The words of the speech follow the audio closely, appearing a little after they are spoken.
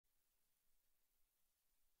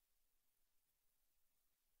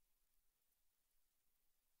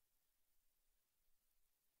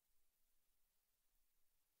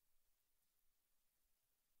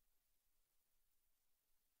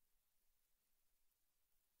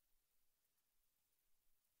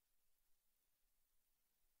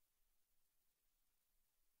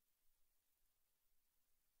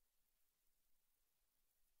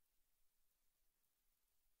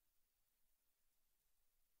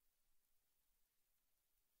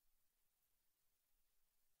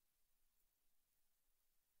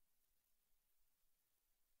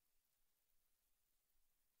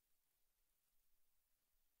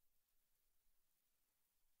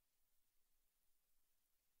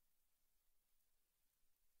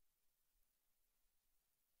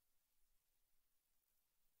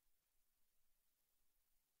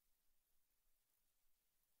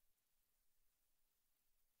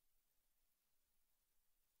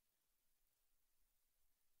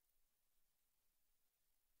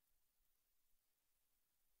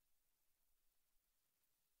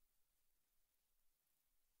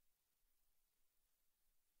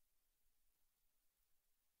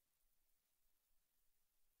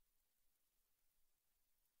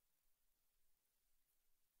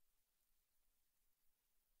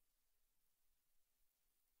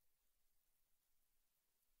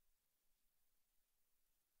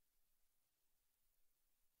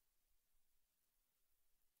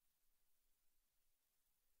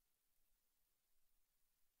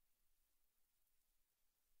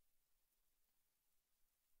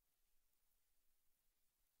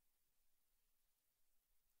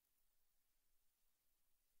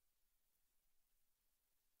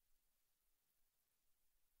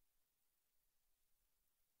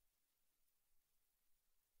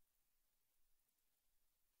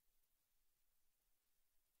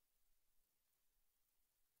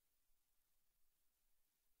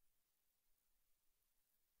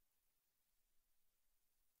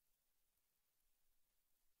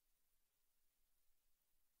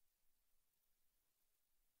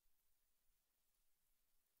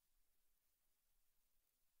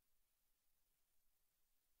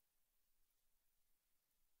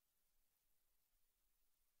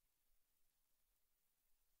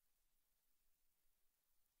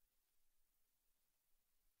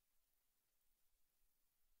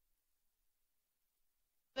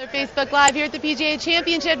Facebook Live here at the PGA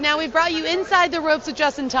Championship. Now we've brought you inside the ropes with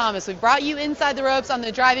Justin Thomas. We've brought you inside the ropes on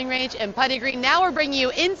the driving range and putting green. Now we're bringing you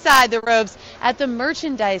inside the ropes at the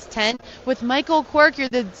merchandise tent with Michael Quirk. You're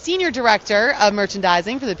the Senior Director of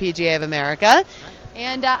Merchandising for the PGA of America.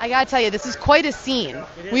 And I got to tell you, this is quite a scene.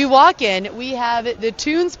 We walk in, we have the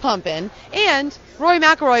tunes pumping, and Rory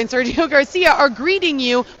McIlroy and Sergio Garcia are greeting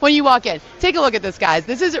you when you walk in. Take a look at this, guys.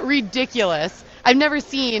 This is ridiculous. I've never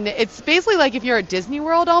seen, it's basically like if you're at Disney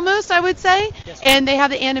World almost, I would say, and they have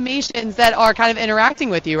the animations that are kind of interacting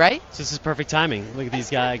with you, right? So this is perfect timing. Look at these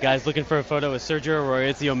guys looking for a photo with Sergio Rory.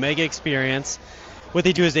 It's the Omega experience. What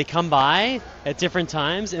they do is they come by at different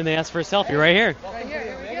times and they ask for a selfie right here. Right here,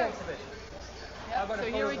 here we go. So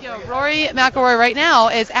here we go. Rory McIlroy right now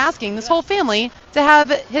is asking this whole family to have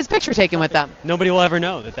his picture taken with them. Nobody will ever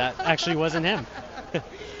know that actually wasn't him.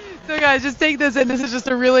 So guys, just take this in. This is just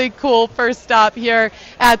a really cool first stop here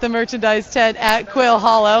at the merchandise tent at Quail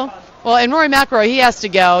Hollow. Well, and Rory McIlroy, he has to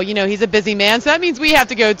go. You know, he's a busy man, so that means we have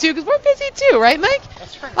to go too, because we're busy too, right, Mike?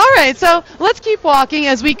 That's right. All right, so let's keep walking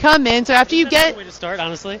as we come in. So after you That's a get... good way to start,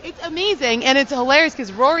 honestly. It's amazing, and it's hilarious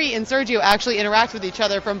because Rory and Sergio actually interact with each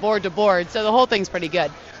other from board to board, so the whole thing's pretty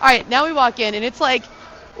good. All right, now we walk in, and it's like,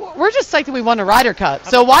 we're just psyched that we won a Ryder Cup,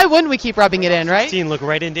 so why wouldn't we keep rubbing it in, right? 16, look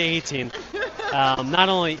right into 18. Not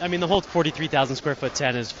only, I mean, the whole 43,000 square foot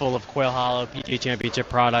tent is full of Quail Hollow PGA Championship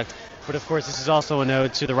product, but of course this is also an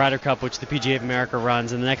ode to the Ryder Cup, which the PGA of America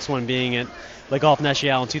runs, and the next one being at Le Golf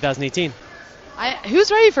National in 2018. Who's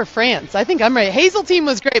ready for France? I think I'm ready. Hazel team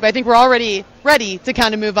was great, but I think we're already ready to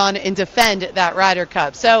kind of move on and defend that Ryder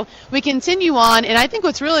Cup. So we continue on, and I think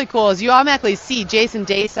what's really cool is you automatically see Jason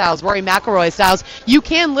Day styles, Rory McIlroy styles. You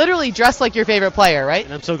can literally dress like your favorite player, right?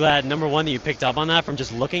 And I'm so glad, number one, that you picked up on that from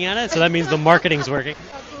just looking at it, so that means the marketing's working.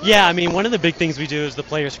 Yeah, I mean, one of the big things we do is the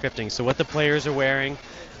player scripting, so what the players are wearing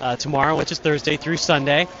tomorrow, which is Thursday through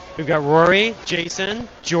Sunday. We've got Rory, Jason,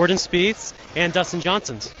 Jordan Spieth's, and Dustin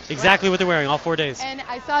Johnson's. Exactly what they're wearing all 4 days. And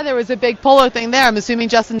I saw there was a big polo thing there. I'm assuming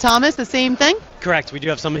Justin Thomas, the same thing? Correct. We do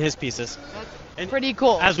have some of his pieces. That's pretty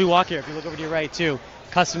cool. As we walk here, if you look over to your right, too,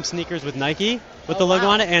 custom sneakers with Nike with the logo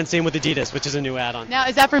on it, and same with Adidas, which is a new add-on. Now,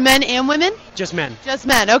 is that for men and women? Just men. Just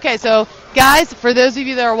men. Okay, so guys, for those of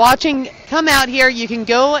you that are watching, come out here. You can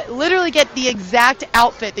go literally get the exact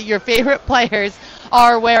outfit that your favorite players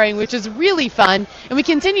are wearing, which is really fun. And we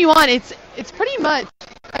continue on. It's pretty much,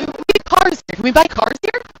 I mean, we have cars here. Can we buy cars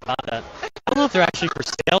here? About that. I don't know if they're actually for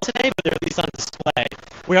sale today, but they're at least on display.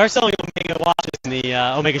 We are selling Omega watches in the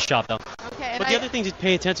Omega shop, though. Okay. But the other thing to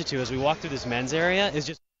pay attention to as we walk through this men's area is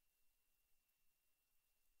just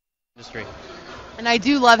industry. And I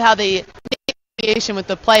do love how they make affiliation with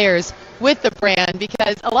the players with the brand,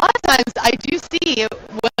 because a lot of times I do see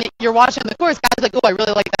when you're watching the course, guys are like, oh, I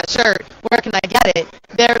really like that shirt. Where can I get it?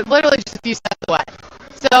 They're literally just a few steps away.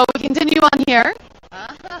 So we continue on here.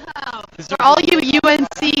 For all you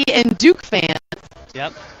UNC and Duke fans.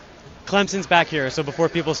 Yep. Clemson's back here, so before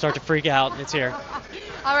people start to freak out, it's here.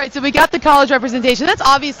 All right, so we got the college representation. That's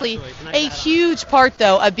obviously a huge part,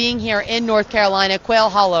 though, of being here in North Carolina, Quail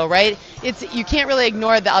Hollow, right? You can't really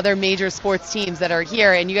ignore the other major sports teams that are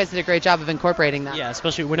here, and you guys did a great job of incorporating that. Yeah,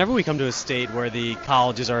 especially whenever we come to a state where the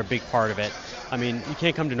colleges are a big part of it. I mean, you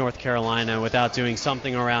can't come to North Carolina without doing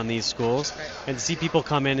something around these schools. And to see people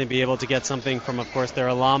come in and be able to get something from, of course, their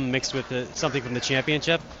alum mixed with something from the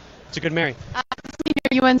championship, it's a good marry.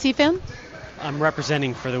 You're a UNC fan? I'm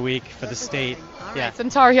representing for the week for the state. All yeah. Right, some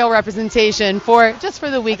Tar Heel representation for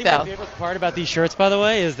the week, though. My favorite part about these shirts, by the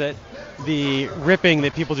way, is that the ripping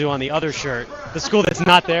that people do on the other shirt, the school that's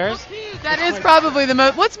not theirs. That is probably the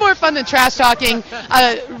most. What's more fun than trash talking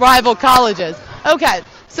rival colleges? Okay.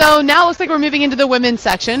 So now it looks like we're moving into the women's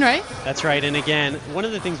section, right? That's right. And again, one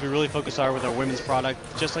of the things we really focus on with our women's product,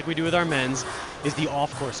 just like we do with our men's, is the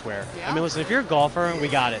off-course wear. Yeah. I mean, listen, if you're a golfer, we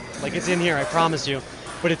got it. Like, it's in here, I promise you.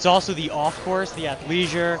 But it's also the off-course, the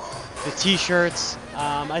athleisure, the T-shirts.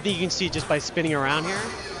 I think you can see just by spinning around here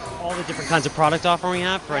all the different kinds of product offering we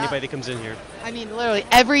have for anybody that comes in here. I mean, literally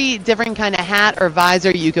every different kind of hat or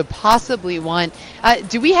visor you could possibly want.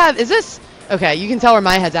 Do we have, is this... Okay, you can tell where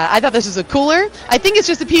my head's at. I thought this was a cooler. I think it's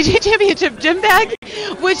just a PGA Championship gym bag,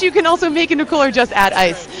 which you can also make into a cooler, just add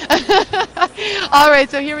ice. All right,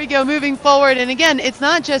 so here we go, moving forward. And again, it's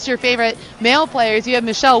not just your favorite male players. You have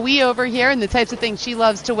Michelle Wee over here and the types of things she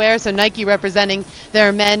loves to wear. So Nike representing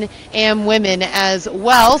their men and women as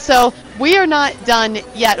well. So we are not done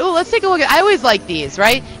yet. Oh, let's take a look at, I always like these,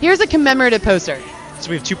 right? Here's a commemorative poster. So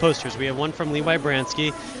we have two posters. We have one from Levi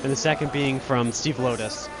Bransky and the second being from Steve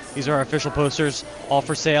Lotus. These are our official posters, all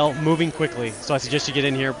for sale, moving quickly. So I suggest you get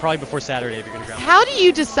in here probably before Saturday if you're going to grab them. How do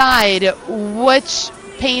you decide which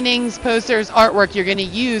paintings, posters, artwork you're going to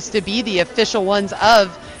use to be the official ones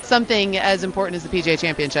of something as important as the PGA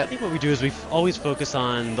Championship? I think what we do is we always focus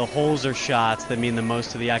on the holes or shots that mean the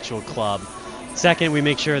most to the actual club. Second, we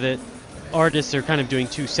make sure that artists are kind of doing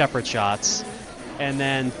 2 separate shots. And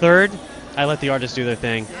then third, I let the artists do their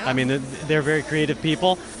thing. I mean, they're very creative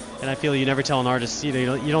people, and I feel you never tell an artist, you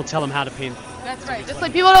don't tell them how to paint. That's right. Just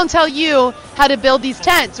like people don't tell you how to build these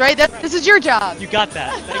tents, right? This is your job. You got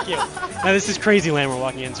that. Thank you. Now, this is crazy land we're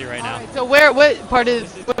walking into right now. So what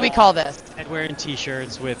do we call this? Head-wearing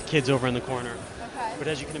T-shirts with kids over in the corner. Okay. But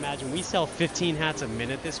as you can imagine, we sell 15 hats a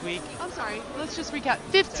minute this week. I'm sorry. Let's just recap.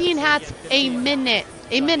 15 hats a minute.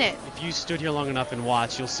 A minute. If you stood here long enough and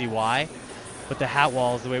watched, you'll see why. But the hat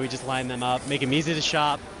walls, the way we just line them up, make them easy to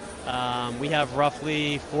shop. We have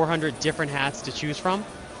roughly 400 different hats to choose from.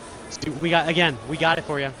 So we got it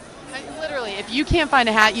for you. Literally, if you can't find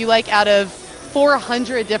a hat you like out of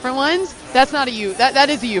 400 different ones, that's not a you. That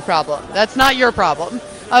is a you problem. That's not your problem.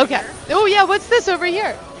 Okay. Oh yeah, what's this over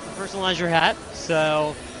here? You can personalize your hat.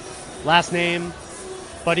 So, last name,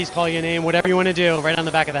 buddies call you a name, whatever you want to do, right on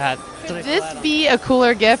the back of the hat. Could this be a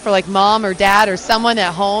cooler gift for like mom or dad or someone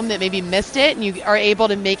at home that maybe missed it and you are able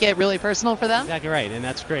to make it really personal for them? Exactly right, and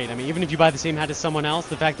that's great. I mean, even if you buy the same hat as someone else,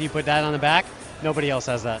 the fact that you put that on the back, nobody else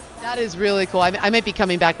has that. That is really cool. I might be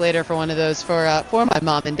coming back later for one of those for my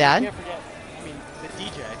mom and dad. Can't forget, the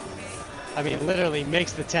DJ. Literally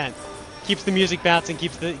makes the tent, keeps the music bouncing,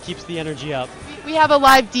 keeps the energy up. We have a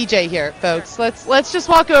live DJ here, folks. Let's just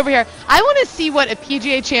walk over here. I want to see what a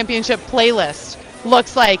PGA Championship playlist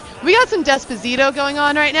looks like. We got some Despacito going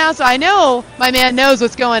on right now, so I know my man knows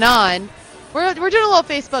what's going on. We're doing a little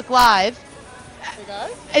Facebook Live. Hey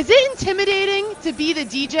guys. Is it intimidating to be the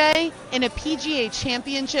DJ in a PGA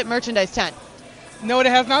Championship merchandise tent? No, it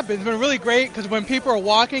has not been. It's been really great because when people are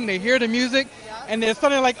walking, they hear the music, and there's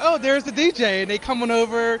something like, oh, there's the DJ, and they come on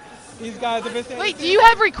over. These guys have been saying. Wait, do you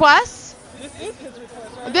have requests? This is his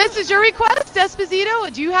request, right? This is your request,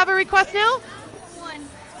 Despacito? Do you have a request now? One.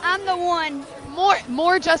 I'm the one.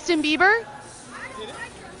 More Justin Bieber?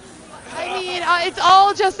 I mean, it's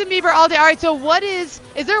all Justin Bieber all day. All right, so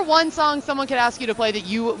is there one song someone could ask you to play that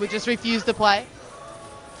you would just refuse to play?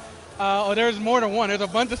 There's more than one. There's a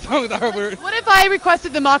bunch of songs I would. What if I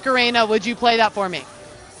requested the Macarena? Would you play that for me?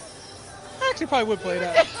 I actually probably would play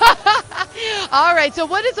that. All right, so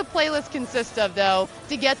what does a playlist consist of, though,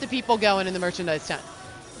 to get the people going in the merchandise tent?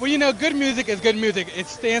 Well, good music is good music. It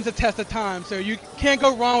stands the test of time. So you can't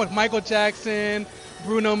go wrong with Michael Jackson,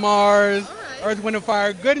 Bruno Mars, Earth, Wind &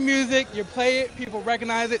 Fire. Good music, you play it, people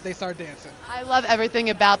recognize it, they start dancing. I love everything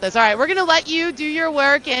about this. All right, we're going to let you do your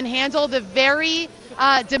work and handle the very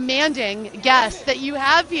demanding guests that you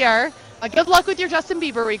have here. Good luck with your Justin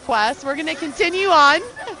Bieber request. We're going to continue on.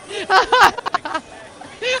 I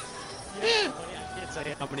can't tell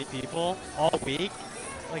you how many people all week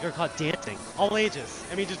are caught dancing, all ages.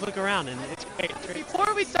 Just look around and it's great.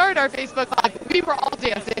 Before we started our Facebook Live, we were all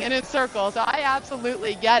dancing in a circle, so I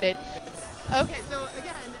absolutely get it. Okay, so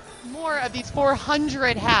again, more of these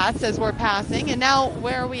 400 hats as we're passing, and now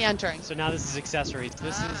where are we entering? So now this is accessories.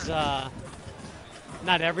 This is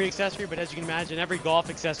not every accessory, but as you can imagine, every golf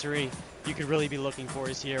accessory you could really be looking for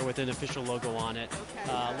is here with an official logo on it.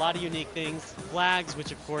 Okay. A lot of unique things. Flags,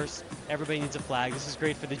 which of course everybody needs a flag. This is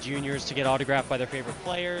great for the juniors to get autographed by their favorite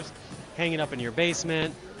players. Hang it up in your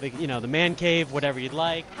basement, the man cave, whatever you'd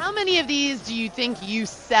like. How many of these do you think you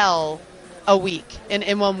sell a week,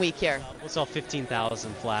 in 1 week here? We'll sell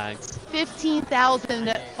 15,000 flags.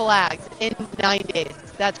 15,000 flags in 9 days.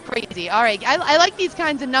 That's crazy. All right, I like these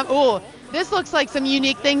kinds of numbers. Oh, this looks like some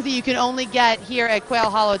unique things that you can only get here at Quail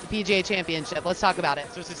Hollow at the PGA Championship. Let's talk about it.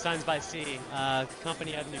 So this is Signs by Sea,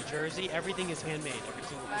 company out of New Jersey. Everything is handmade, every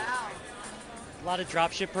single piece. Wow. A lot of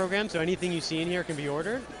drop ship programs, so anything you see in here can be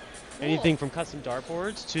ordered. Anything from custom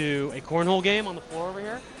dartboards to a cornhole game on the floor over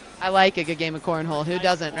here. I like a good game of cornhole. Who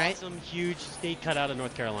doesn't, right? Some huge state cut out of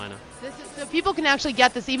North Carolina. So people can actually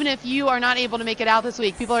get this, even if you are not able to make it out this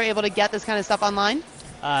week. People are able to get this kind of stuff online?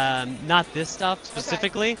 Not this stuff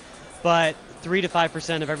specifically, but 3 to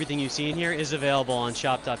 5% of everything you see in here is available on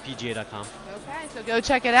shop.pga.com. Okay, so go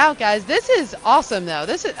check it out, guys. This is awesome, though.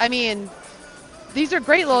 These are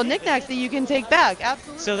great little knickknacks that you can take back.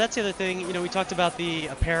 Absolutely. So that's the other thing. We talked about the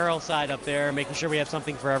apparel side up there, making sure we have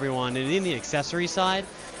something for everyone. And in the accessory side,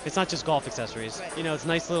 it's not just golf accessories. Right. It's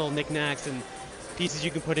nice little knickknacks and pieces you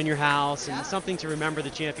can put in your house and something to remember the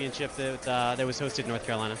championship that was hosted in North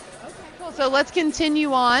Carolina. Okay, cool. So let's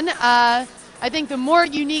continue on. I think the more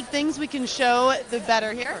unique things we can show, the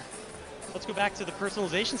better here. Let's go back to the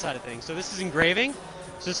personalization side of things. So this is engraving.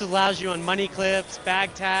 So this allows you on money clips,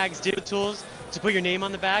 bag tags, digital tools to put your name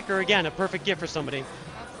on the back, or again, a perfect gift for somebody.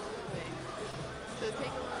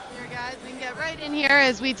 We can get right in here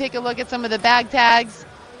as we take a look at some of the bag tags.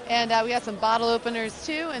 And we got some bottle openers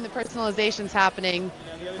too, and the personalization's happening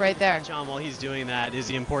right there. John, while he's doing that, is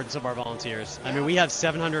the importance of our volunteers. I mean, we have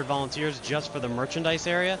 700 volunteers just for the merchandise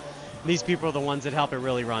area. These people are the ones that help it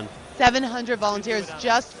really run. 700 volunteers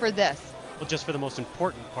just for this. Well, just for the most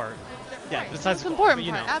important part. Yeah, Right. besides That's important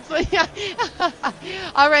but, part. Absolutely.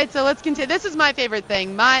 Yeah. All right, so let's continue. This is my favorite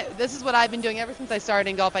thing. This is what I've been doing ever since I started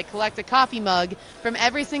in golf. I collect a coffee mug from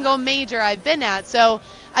every single major I've been at. So,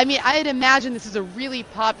 I mean, I'd imagine this is a really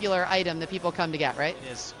popular item that people come to get, right?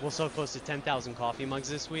 It is. We'll sell close to 10,000 coffee mugs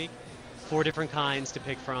this week. 4 different kinds to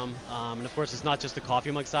pick from. And of course, it's not just the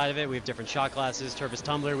coffee mug side of it. We have different shot glasses, Turvis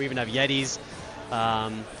tumbler. We even have Yetis.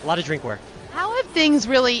 A lot of drinkware. How have things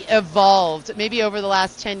really evolved, maybe over the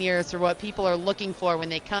last 10 years, for what people are looking for when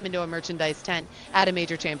they come into a merchandise tent at a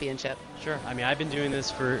major championship? Sure. I mean, I've been doing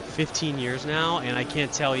this for 15 years now, and I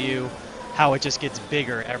can't tell you how it just gets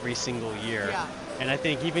bigger every single year. Yeah. And I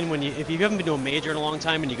think even if you haven't been to a major in a long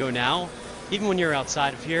time and you go now, even when you're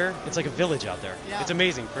outside of here, it's like a village out there. Yeah. It's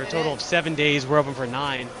amazing. For a total of 7 days, we're open for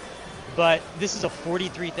 9. But this is a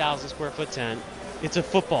 43,000 square foot tent. It's a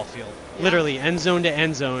football field, literally end zone to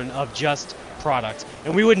end zone of just product.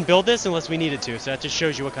 And we wouldn't build this unless we needed to, so that just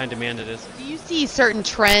shows you what kind of demand it is. Do you see certain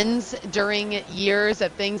trends during years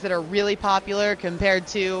of things that are really popular compared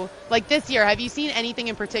to, like this year? Have you seen anything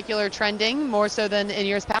in particular trending more so than in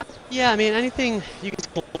years past? Yeah, I mean, anything you can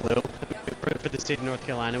see blue. For the state of North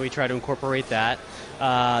Carolina, we try to incorporate that.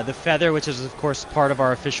 The feather, which is of course part of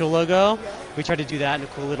our official logo, we try to do that in a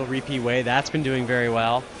cool little repeat way. That's been doing very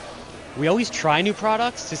well. We always try new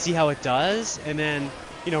products to see how it does, and then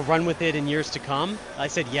run with it in years to come. I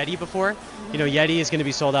said Yeti before. Yeti is going to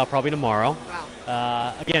be sold out probably tomorrow.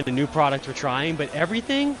 Wow. Again, a new product we're trying, but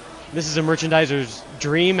everything, this is a merchandiser's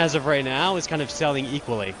dream as of right now, is kind of selling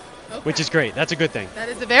equally, which is great. That's a good thing. That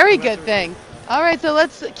is a very good thing. All right, so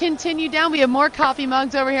let's continue down. We have more coffee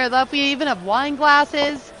mugs over here left. We even have wine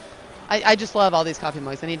glasses. I just love all these coffee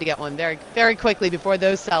mugs. I need to get one very, very quickly before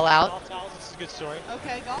those sell out. Golf towels, this is a good story.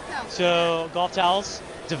 Okay, golf towels. So golf towels,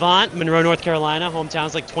 Devant, Monroe, North Carolina,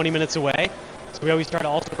 hometown's like 20 minutes away. So we always try to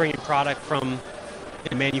also bring in product from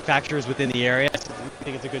manufacturers within the area. So I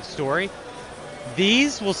think it's a good story.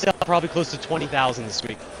 These will sell probably close to 20,000 this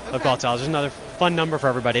week of golf towels. There's another fun number for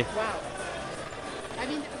everybody. Wow. I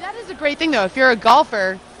mean, that is a great thing, though. If you're a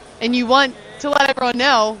golfer and you want to let everyone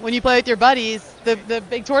know when you play with your buddies, the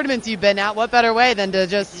big tournaments you've been at, what better way than to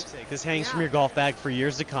just... This hangs from your golf bag for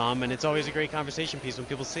years to come, and it's always a great conversation piece when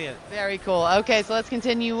people see it. Very cool. Okay, so let's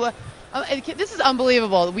continue. This is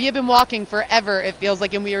unbelievable. We have been walking forever, it feels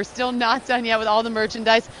like, and we are still not done yet with all the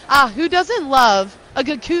merchandise. Who doesn't love a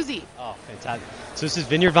good koozie? Oh, fantastic. So this is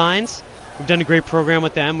Vineyard Vines. We've done a great program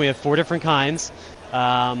with them. We have 4 different kinds,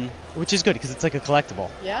 which is good because it's like a collectible.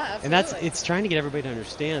 Yeah, absolutely. And it's trying to get everybody to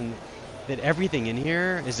understand that everything in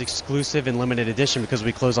here is exclusive and limited edition because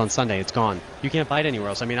we close on Sunday. It's gone. You can't buy it anywhere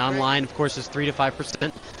else. I mean, online, of course, is 3 to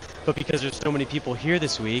 5%, but because there's so many people here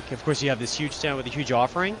this week, of course, you have this huge stand with a huge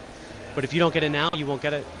offering. But if you don't get it now, you won't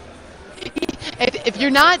get it. If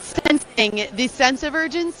you're not sensing the sense of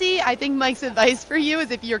urgency, I think Mike's advice for you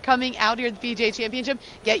is if you're coming out here at the PGA Championship,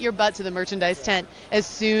 get your butt to the merchandise tent as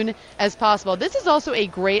soon as possible. This is also a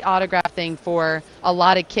great autograph thing for a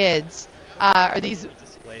lot of kids. Are these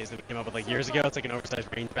displays that we came up with like years ago? It's like an oversized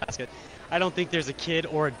range basket. I don't think there's a kid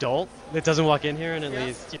or adult that doesn't walk in here and at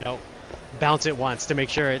least bounce it once to make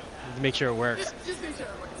sure it works. Just make sure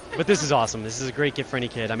it works. But this is awesome. This is a great gift for any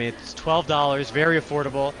kid. I mean, it's $12, very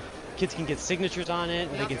affordable. Kids can get signatures on it,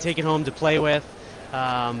 and they can take it home to play with.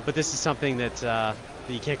 But this is something that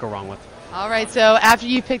you can't go wrong with. All right, so after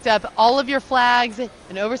you picked up all of your flags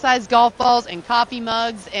and oversized golf balls and coffee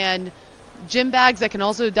mugs and gym bags that can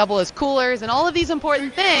also double as coolers and all of these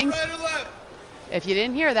important things, if you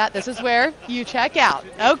didn't hear that, this is where you check out.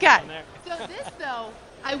 Okay. So this, though,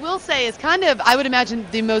 I will say is kind of, I would imagine,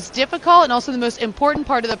 the most difficult and also the most important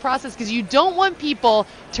part of the process because you don't want people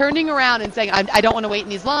turning around and saying, I don't want to wait in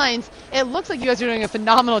these lines. It looks like you guys are doing a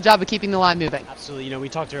phenomenal job of keeping the line moving. Absolutely. We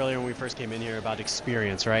talked earlier when we first came in here about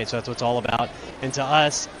experience, right? So that's what it's all about. And to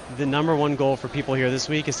us, the number one goal for people here this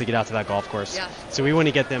week is to get out to that golf course. Yeah. So we want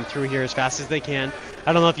to get them through here as fast as they can.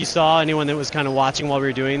 I don't know if you saw anyone that was kind of watching while we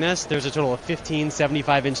were doing this. There's a total of 15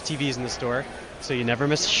 75-inch TVs in the store. So you never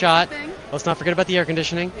miss a shot. Let's not forget about the air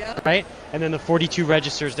conditioning, right? And then the 42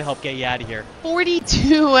 registers to help get you out of here.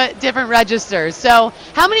 42 different registers. So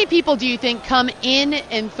how many people do you think come in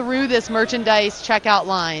and through this merchandise checkout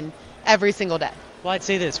line every single day? Well, I'd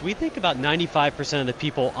say this. We think about 95% of the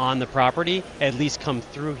people on the property at least come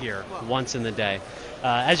through here once in the day.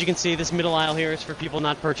 As you can see, this middle aisle here is for people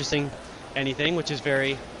not purchasing anything, which is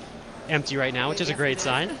very empty right now, which is a great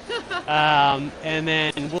sign. And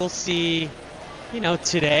then we'll see,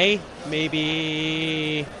 today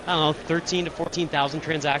maybe, I don't know, 13 to 14,000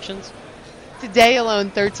 transactions. Today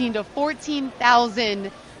alone, 13 to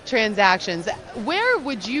 14,000 transactions. Where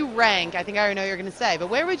would you rank, I think I already know what you're going to say, but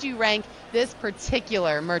where would you rank this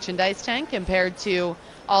particular merchandise tent compared to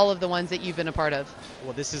all of the ones that you've been a part of?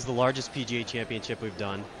 Well, this is the largest PGA championship we've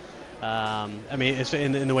done. It's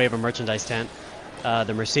in the way of a merchandise tent.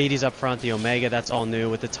 The Mercedes up front, the Omega, that's all new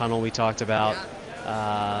with the tunnel we talked about.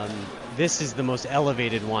 This is the most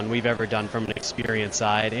elevated one we've ever done from an experience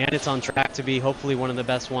side, and it's on track to be hopefully one of the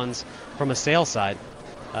best ones from a sales side.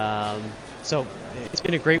 So it's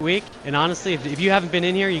been a great week, and honestly, if you haven't been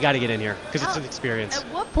in here, you got to get in here because it's an experience. At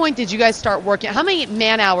what point did you guys start working? How many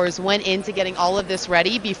man hours went into getting all of this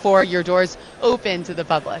ready before your doors open to the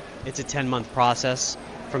public? It's a 10-month process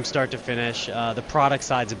from start to finish. The product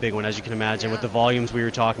side's a big one, as you can imagine. With the volumes we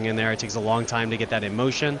were talking in there, it takes a long time to get that in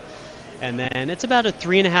motion. And then it's about a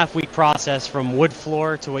 3.5-week process from wood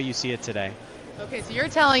floor to what you see it today. Okay, so you're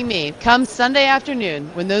telling me come Sunday afternoon,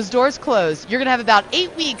 when those doors close, you're going to have about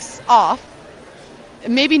 8 weeks off,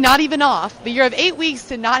 maybe not even off, but you have 8 weeks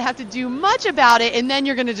to not have to do much about it, and then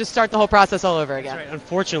you're going to just start the whole process all over again. That's right.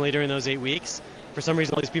 Unfortunately, during those 8 weeks, for some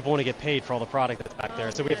reason, all these people want to get paid for all the product that's back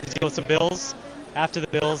there. So we have to deal with some bills. After the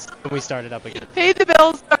bills, and we start it up again. Pay the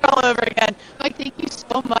bills, start all over again. Mike, thank you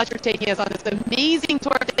so much for taking us on this amazing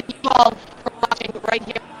tour. Thank you all for watching right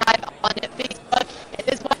here live on Facebook.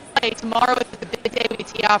 It is Wednesday. Tomorrow is the big day. We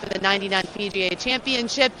tee off for the 99th PGA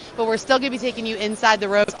Championship, but we're still going to be taking you inside the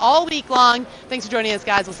ropes all week long. Thanks for joining us,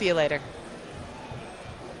 guys. We'll see you later.